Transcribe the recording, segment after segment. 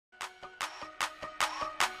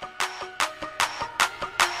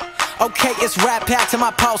Okay, it's rap pack to my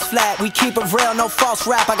pulse flat. We keep it real, no false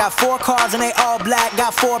rap. I got 4 cars and they all black.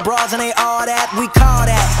 Got 4 bras and they all that. We call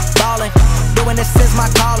that ballin'. Doing this is my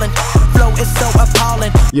calling. Flow is so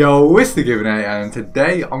appalling. Yo, it's TheGIBBYNATR, and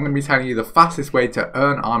today I'm going to be telling you the fastest way to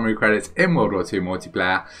earn Armory credits in World War II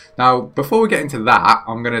multiplayer. Now, before we get into that,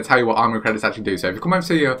 I'm going to tell you what Armory credits actually do. So if you come over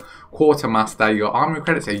to your quartermaster, your Armory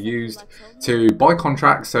credits are used to buy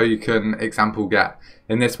contracts. So you can, example, get,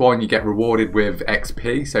 in this one, you get rewarded with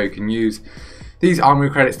XP. So you can use these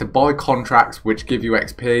Armory credits to buy contracts which give you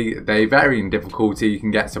XP. They vary in difficulty. You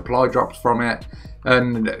can get supply drops from it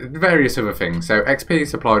and various other things. So XP,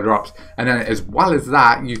 supply drops, and then as well as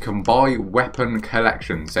that, you can buy weapon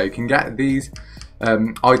collections. So you can get these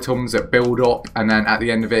items that build up, and then at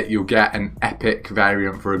the end of it you'll get an epic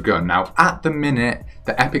variant for a gun. Now at the minute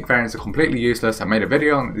the epic variants are completely useless. I made a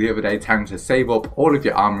video on the other day telling you to save up all of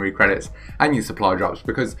your Armory credits and your supply drops,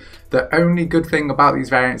 because the only good thing about these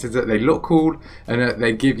variants is that they look cool and that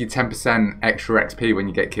they give you 10% extra XP when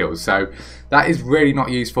you get kills. So that is really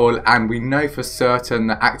not useful, and we know for certain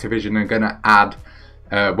that Activision are going to add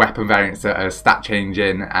weapon variants that are stat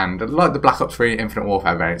changing, and like the Black Ops 3 Infinite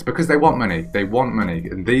Warfare variants, because they want money. They want money,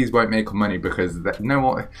 and these won't make money because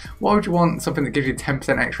why would you want something that gives you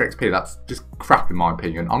 10% extra XP? That's just crap in my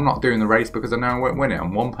opinion. I'm not doing the race because I know I won't win it.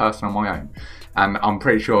 I'm one person on my own, and I'm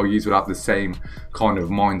pretty sure you will have the same kind of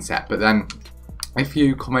mindset. But then if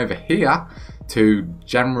you come over here to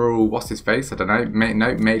General, what's his face? I don't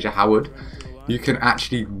know, Major Howard, you can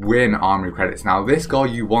actually win Armory credits. Now this guy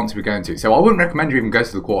you want to be going to, so I wouldn't recommend you even go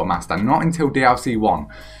to the quartermaster, not until DLC 1,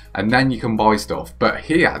 and then you can buy stuff. But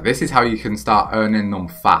here, this is how you can start earning them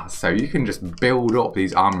fast. So you can just build up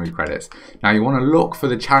these Armory credits. Now you want to look for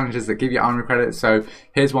the challenges that give you Armory credits. So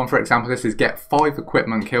here's one, for example. This is get 5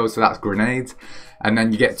 equipment kills, so that's grenades, and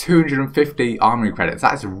then you get 250 Armory credits.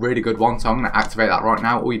 That is a really good one, so I'm going to activate that right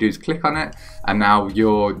now. All you do is click on it, and now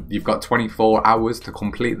you've got 24 hours to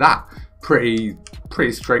complete that. Pretty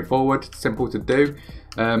straightforward, simple to do.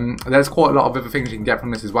 There's quite a lot of other things you can get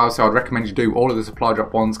from this as well, so I'd recommend you do all of the supply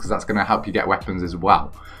drop ones, because that's going to help you get weapons as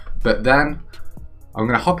well. But then I'm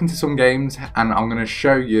going to hop into some games and I'm going to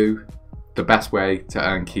show you the best way to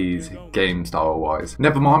earn keys game style wise.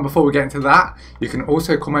 Never mind, before we get into that, you can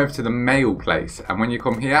also come over to the mail place, and when you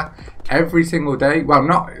come here every single day, well,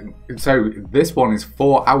 not so this one is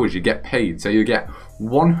 4 hours you get paid, so you get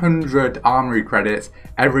 100 Armory credits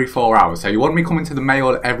every 4 hours. So you want me coming to the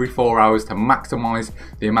mail every 4 hours to maximize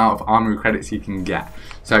the amount of Armory credits you can get.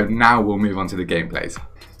 So now we'll move on to the gameplays.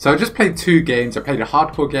 So I just played 2 games. I played a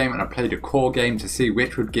hardcore game and I played a core game to see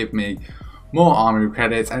which would give me more Armory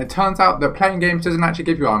credits, and it turns out that playing games doesn't actually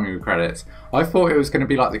give you Armory credits. I thought it was going to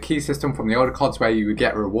be like the key system from the older CODs where you would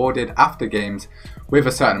get rewarded after games with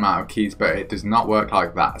a certain amount of keys, but it does not work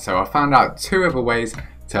like that. So I found out 2 other ways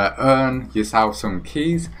to earn yourself some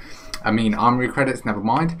keys. I mean Armory credits, never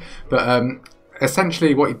mind. But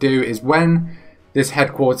essentially what you do is, when this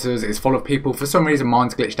headquarters is full of people, for some reason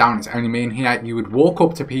mine's glitched down, it's only me in here, you would walk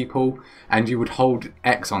up to people and you would hold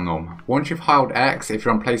X on them. Once you've held X, if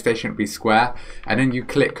you're on PlayStation it would be square, and then you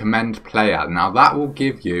click commend player. Now that will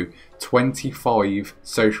give you 25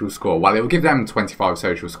 social score. Well, it will give them 25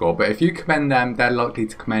 social score, but if you commend them, they're likely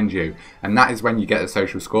to commend you, and that is when you get the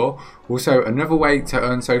social score. Also, another way to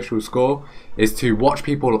earn social score is to watch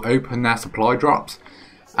people open their supply drops.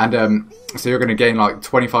 And so you're going to gain like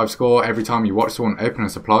 25 score every time you watch someone open a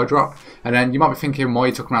supply drop. And then you might be thinking, why are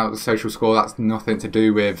you talking about the social score? That's nothing to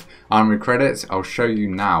do with Armory credits. I'll show you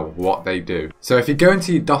now what they do. So if you go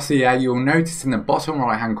into your dossier, you'll notice in the bottom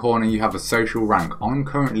right hand corner you have a social rank. I'm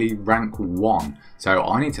currently rank 1, so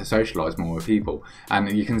I need to socialise more with people. And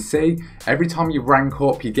you can see every time you rank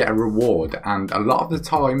up you get a reward, and a lot of the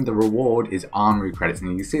time the reward is Armory credits.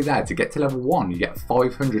 And you can see there, to get to level 1 you get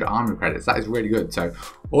 500 Armory credits. That is really good. So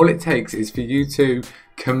all it takes is for you to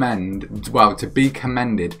be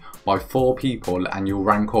commended by 4 people and you'll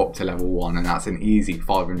rank up to level 1, and that's an easy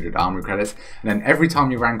 500 Armory credits. And then every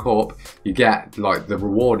time you rank up you get, like, the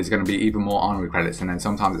reward is going to be even more Armory credits, and then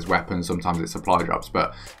sometimes it's weapons, sometimes it's supply drops.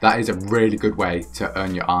 But that is a really good way to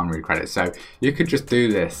earn your Armory credits. So you could just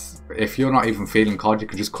do this if you're not even feeling COD. You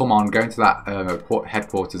could just come on, go into that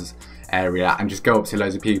headquarters area and just go up to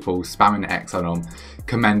loads of people, spamming X on them,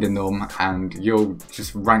 commending them, and you'll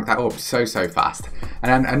just rank that up so fast.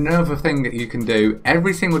 And then another thing that you can do,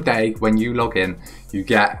 every single day when you log in you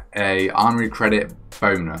get a Armory credit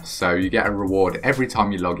bonus. So you get a reward every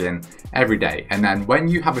time you log in, every day. And then when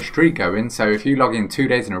you have a streak going, so if you log in 2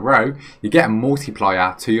 days in a row, you get a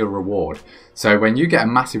multiplier to your reward. So when you get a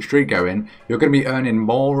massive streak going, you're going to be earning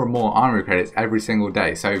more and more armory credits every single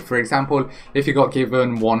day. So for example, if you got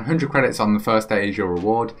given 100 credits on the first day as your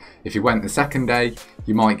reward, if you went the second day,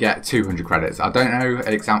 you might get 200 credits. I don't know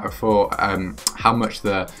example for how much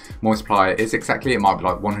the multiplier is exactly. It might be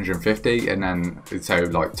like 150, and then so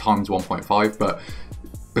like times 1.5, but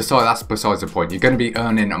that's besides the point. You're going to be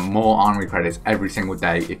earning more armory credits every single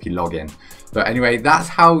day if you log in. But anyway, that's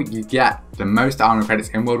how you get the most armory credits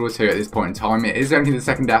in World War II at this point in time. It is only the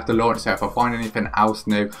second day after launch, so if I find anything else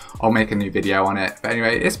new, I'll make a new video on it. But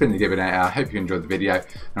anyway, it's been TheGIBBYNATR. I hope you enjoyed the video, and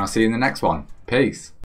I'll see you in the next one. Peace.